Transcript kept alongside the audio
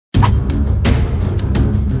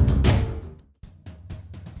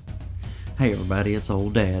Hey everybody, it's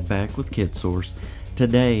old Dad back with Kidsource.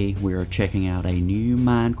 Today we are checking out a new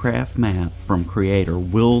Minecraft map from creator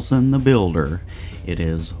Wilzon the Builder. It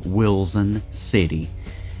is Wilzon City.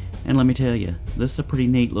 And let me tell you, this is a pretty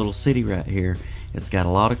neat little city right here. It's got a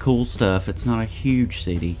lot of cool stuff. It's not a huge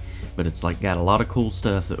city, but it's got a lot of cool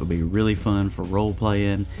stuff that would be really fun for role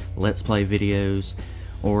playing, let's play videos,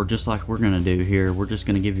 or just like we're going to do here, we're just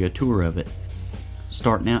going to give you a tour of it.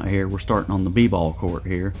 Starting out here, we're starting on the b-ball court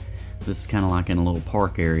here. This is kind of like in a little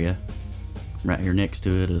park area. Right here next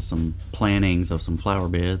to it is some plantings of some flower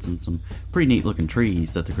beds and some pretty neat looking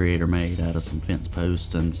trees that the creator made out of some fence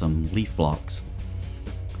posts and some leaf blocks.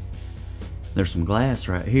 There's some glass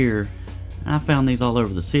right here. I found these all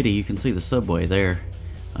over the city. You can see the subway there.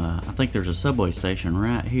 I think there's a subway station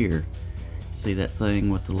right here. See that thing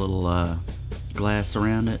with the little glass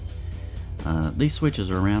around it? These switches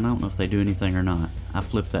are around. I don't know if they do anything or not. I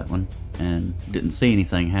flipped that one and didn't see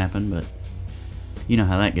anything happen, but you know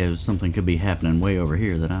how that goes. Something could be happening way over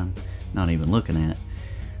here that I'm not even looking at.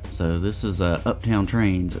 So this is Uptown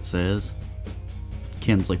Trains, it says.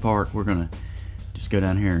 Kinsley Park. We're gonna just go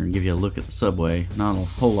down here and give you a look at the subway. Not a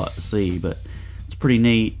whole lot to see, but it's pretty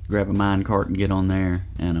neat. Grab a mine cart and get on there,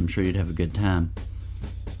 and I'm sure you'd have a good time.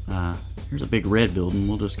 Here's a big red building.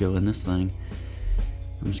 We'll just go in this thing.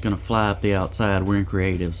 I'm just going to fly up the outside. We're in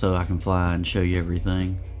creative, so I can fly and show you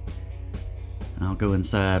everything. I'll go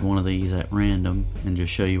inside one of these at random and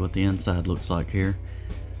just show you what the inside looks like here.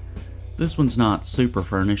 This one's not super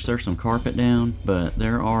furnished. There's some carpet down, but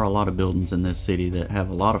there are a lot of buildings in this city that have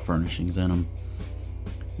a lot of furnishings in them.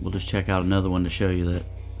 We'll just check out another one to show you that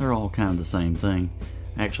they're all kind of the same thing.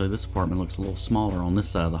 Actually, this apartment looks a little smaller on this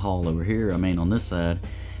side of the hall over here. I mean, on this side,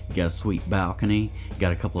 you got a sweet balcony, you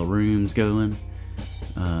got a couple of rooms going.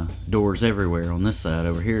 Doors everywhere on this side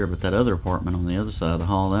over here, but that other apartment on the other side of the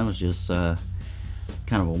hall, that was just kind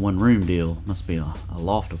of a one-room deal. Must be a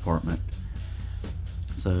loft apartment.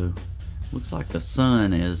 So looks like the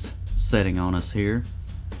sun is setting on us here.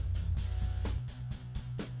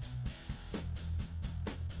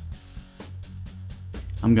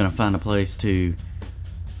 I'm gonna find a place to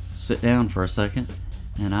sit down for a second,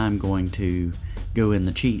 and I'm going to go in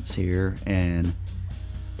the cheats here and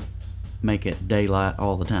make it daylight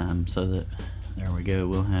all the time, so that there we go,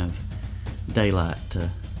 we'll have daylight to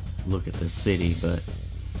look at this city. But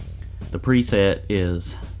the preset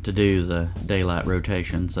is to do the daylight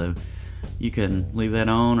rotation, so you can leave that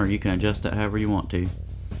on or you can adjust it however you want to.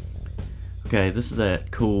 Okay, this is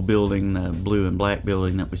that cool building, the blue and black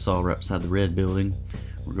building that we saw right beside the red building.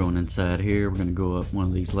 We're going inside here. We're going to go up one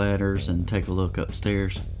of these ladders and take a look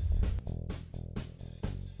upstairs.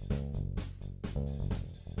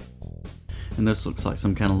 And this looks like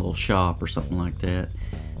some kind of little shop or something like that.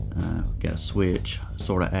 Got a switch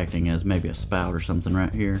sort of acting as maybe a spout or something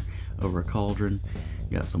right here over a cauldron.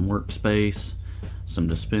 Got some workspace, some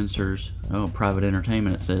dispensers. Oh, private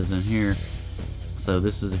entertainment it says in here. So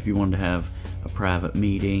this is if you wanted to have a private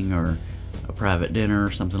meeting or a private dinner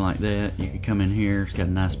or something like that. You could come in here. It's got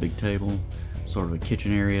a nice big table, sort of a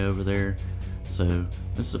kitchen area over there. So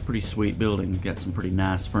this is a pretty sweet building. Got some pretty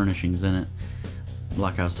nice furnishings in it.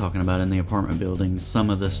 Like I was talking about in the apartment buildings, some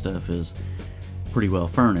of this stuff is pretty well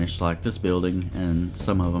furnished, like this building, and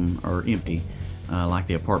some of them are empty, like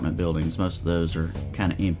the apartment buildings. Most of those are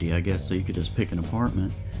kind of empty, I guess, so you could just pick an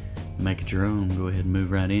apartment, make it your own, go ahead and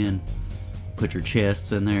move right in, put your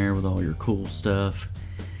chests in there with all your cool stuff,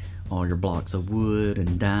 all your blocks of wood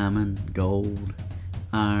and diamond, gold,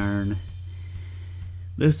 iron.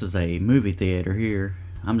 This is a movie theater here.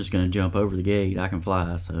 I'm just going to jump over the gate. I can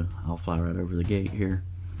fly, so I'll fly right over the gate here.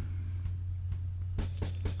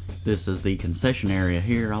 This is the concession area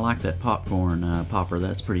here. I like that popcorn popper.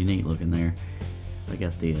 That's pretty neat looking there. They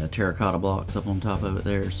got the terracotta blocks up on top of it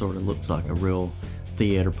there. Sort of looks like a real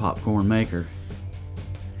theater popcorn maker.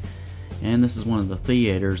 And this is one of the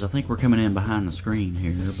theaters. I think we're coming in behind the screen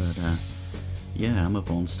here, but yeah, I'm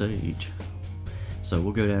up on stage. So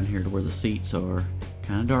we'll go down here to where the seats are.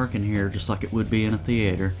 Kind of dark in here, just like it would be in a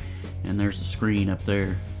theater, and there's the screen up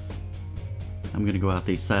there. I'm gonna go out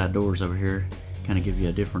these side doors over here, kind of give you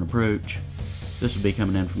a different approach. This would be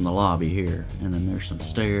coming in from the lobby here, and then there's some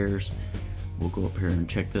stairs. We'll go up here and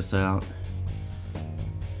check this out.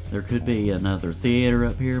 There could be another theater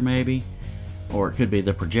up here maybe, or it could be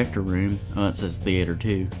the projector room. Oh, it says theater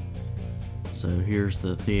 2. So here's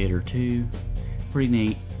the theater 2. Pretty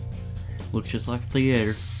neat. Looks just like a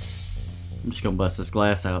theater. I'm just gonna bust this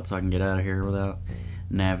glass out so I can get out of here without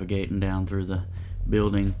navigating down through the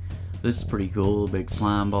building. This is pretty cool, a big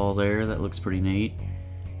slime ball there. That looks pretty neat.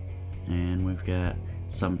 And we've got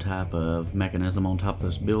some type of mechanism on top of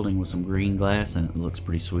this building with some green glass, and it looks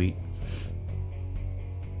pretty sweet.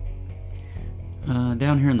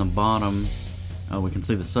 Down here in the bottom, we can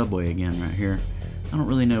see the subway again right here. I don't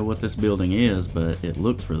really know what this building is, but it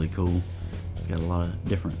looks really cool. It's got a lot of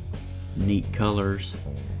different neat colors.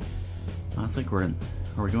 I think are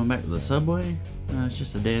we going back to the subway? It's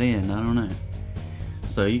just a dead end, I don't know.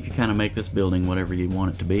 So you could kind of make this building whatever you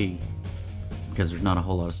want it to be, because there's not a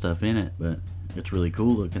whole lot of stuff in it, but it's really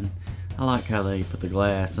cool looking. I like how they put the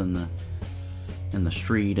glass in the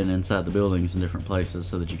street and inside the buildings in different places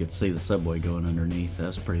so that you could see the subway going underneath.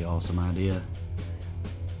 That's a pretty awesome idea.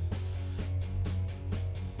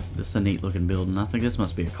 This is a neat looking building. I think this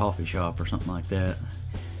must be a coffee shop or something like that.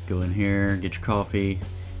 Go in here, get your coffee,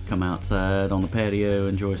 come outside on the patio,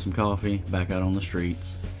 enjoy some coffee, back out on the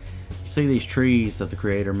streets. You see these trees that the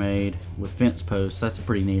creator made with fence posts? That's a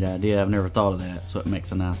pretty neat idea. I've never thought of that, so it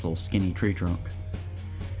makes a nice little skinny tree trunk.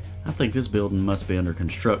 I think this building must be under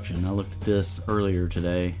construction. I looked at this earlier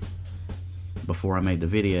today before I made the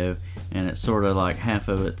video, and it's sort of like half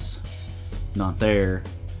of it's not there,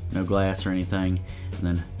 no glass or anything, and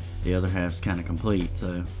then the other half's kind of complete,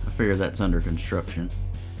 so I figure that's under construction.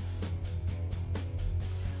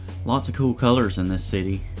 Lots of cool colors in this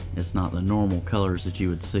city. It's not the normal colors that you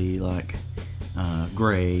would see, like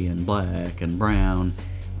gray and black and brown.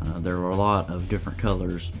 There are a lot of different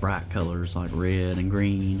colors, bright colors like red and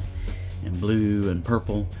green and blue and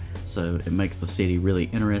purple, so it makes the city really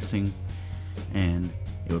interesting, and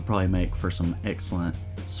it would probably make for some excellent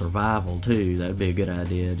survival too. That would be a good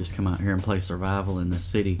idea. Just come out here and play survival in this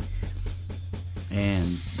city.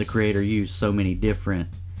 And the creator used so many different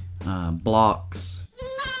blocks.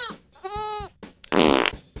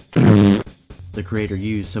 The creator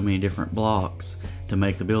used so many different blocks to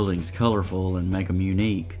make the buildings colorful and make them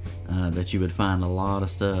unique, that you would find a lot of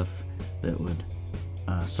stuff that would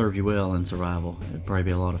serve you well in survival. It'd probably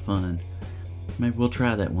be a lot of fun. Maybe we'll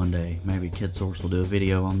try that one day. Maybe Kidsource will do a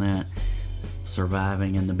video on that.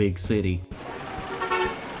 Surviving in the big city.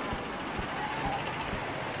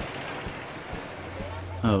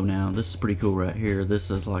 Oh, now this is pretty cool right here. This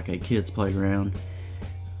is like a kid's playground.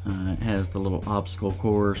 It has the little obstacle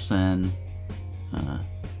course and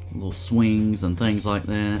little swings and things like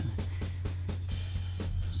that.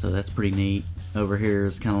 So that's pretty neat. Over here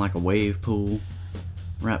is kind of like a wave pool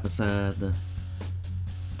right beside the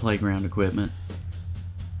playground equipment.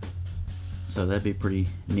 So that'd be a pretty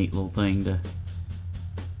neat little thing to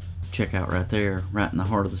check out right there, right in the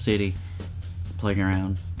heart of the city.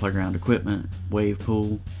 Playground equipment, wave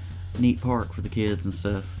pool, neat park for the kids and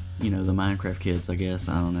stuff. You know, the Minecraft kids, I guess.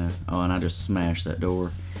 I don't know. Oh, and I just smashed that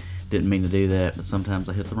door. Didn't mean to do that, but sometimes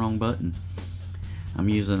I hit the wrong button. I'm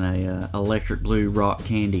using a electric blue rock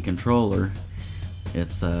candy controller.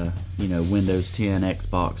 It's you know, Windows 10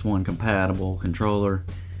 Xbox One compatible controller,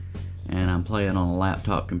 and I'm playing on a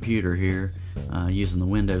laptop computer here using the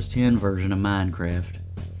Windows 10 version of Minecraft.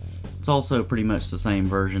 It's also pretty much the same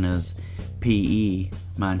version as PE,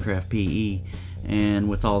 Minecraft PE, and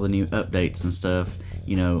with all the new updates and stuff,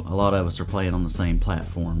 you know, a lot of us are playing on the same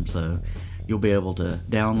platform, so you'll be able to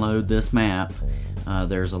download this map.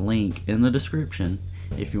 There's a link in the description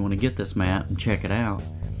if you want to get this map and check it out.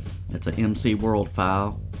 It's an MC World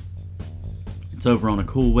file. It's over on a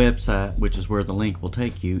cool website, which is where the link will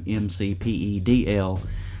take you, MCPEDL.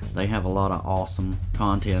 They have a lot of awesome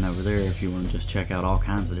content over there if you want to just check out all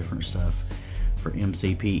kinds of different stuff for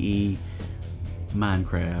MCPE,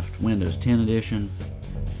 Minecraft, Windows 10 edition,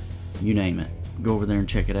 you name it. Go over there and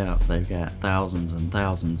check it out. They've got thousands and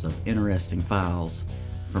thousands of interesting files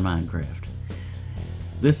for Minecraft.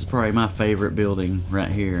 This is probably my favorite building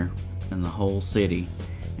right here in the whole city,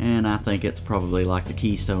 and I think it's probably like the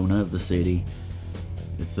keystone of the city.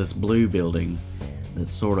 It's this blue building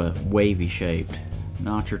that's sort of wavy shaped,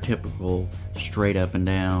 not your typical straight up and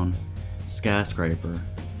down skyscraper.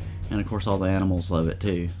 And of course all the animals love it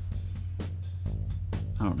too.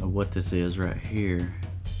 I don't know what this is right here.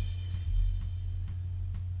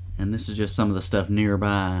 And this is just some of the stuff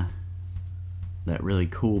nearby that really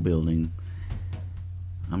cool building.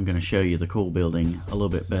 I'm going to show you the cool building a little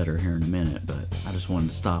bit better here in a minute, but I just wanted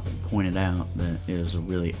to stop and point it out that it is a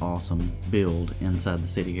really awesome build inside the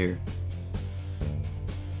city here.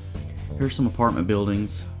 Here's some apartment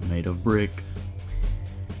buildings made of brick.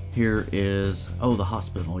 Here is, oh, the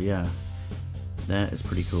hospital, yeah. That is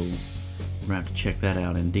pretty cool. We're gonna have to check that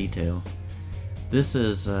out in detail. This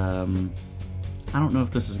is, I don't know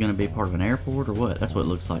if this is gonna be part of an airport or what. That's what it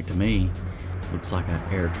looks like to me. Looks like an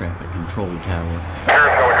air traffic control tower.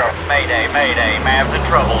 Mayday, mayday, Mav's in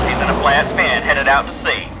trouble. He's in a flat spin, headed out to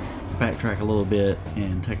sea. Backtrack a little bit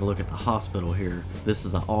and take a look at the hospital here. This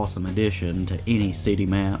is an awesome addition to any city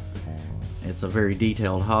map. It's a very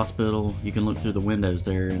detailed hospital. You can look through the windows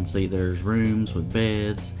there and see there's rooms with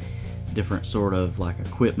beds, different sort of like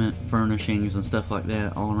equipment, furnishings and stuff like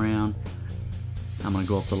that all around. I'm gonna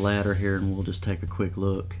go up the ladder here and we'll just take a quick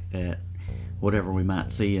look at whatever we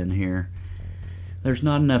might see in here. There's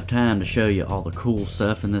not enough time to show you all the cool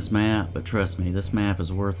stuff in this map, but trust me, this map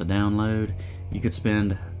is worth a download. You could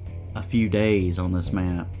spend a few days on this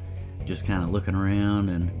map just kind of looking around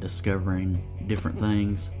and discovering different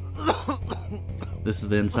things. This is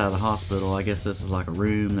the inside of the hospital. I guess this is like a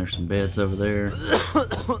room. There's some beds over there.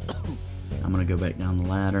 I'm gonna go back down the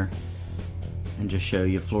ladder and just show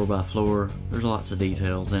you floor by floor. There's lots of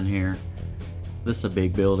details in here. This is a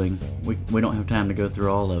big building. We don't have time to go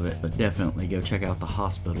through all of it, but definitely go check out the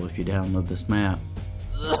hospital if you download this map.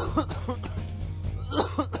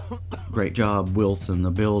 Great job, Wilzon, the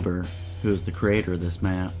builder, who is the creator of this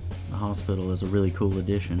map. The hospital is a really cool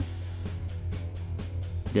addition.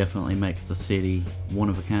 Definitely makes the city one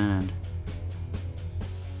of a kind.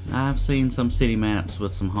 I've seen some city maps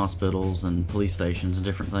with some hospitals and police stations and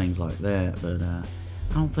different things like that, but I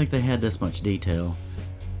don't think they had this much detail.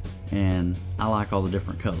 And I like all the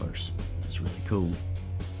different colors. It's really cool.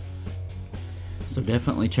 So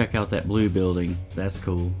definitely check out that blue building. That's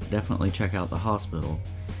cool. Definitely check out the hospital.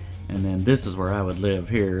 And then this is where I would live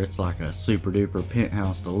here. It's like a super duper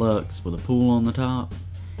penthouse deluxe with a pool on the top.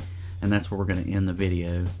 And that's where we're going to end the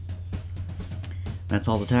video. That's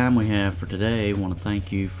all the time we have for today. I want to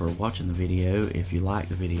thank you for watching the video. If you like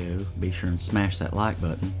the video, be sure and smash that like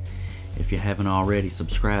button. If you haven't already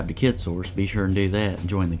subscribed to Kidsource, be sure and do that and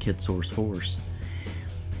join the Kidsource force.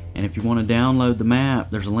 And if you want to download the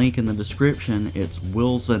map, there's a link in the description. It's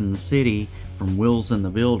Wilzon City from Wilzon the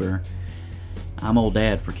Builder. I'm Old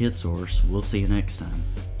Dad for Kidsource. We'll see you next time.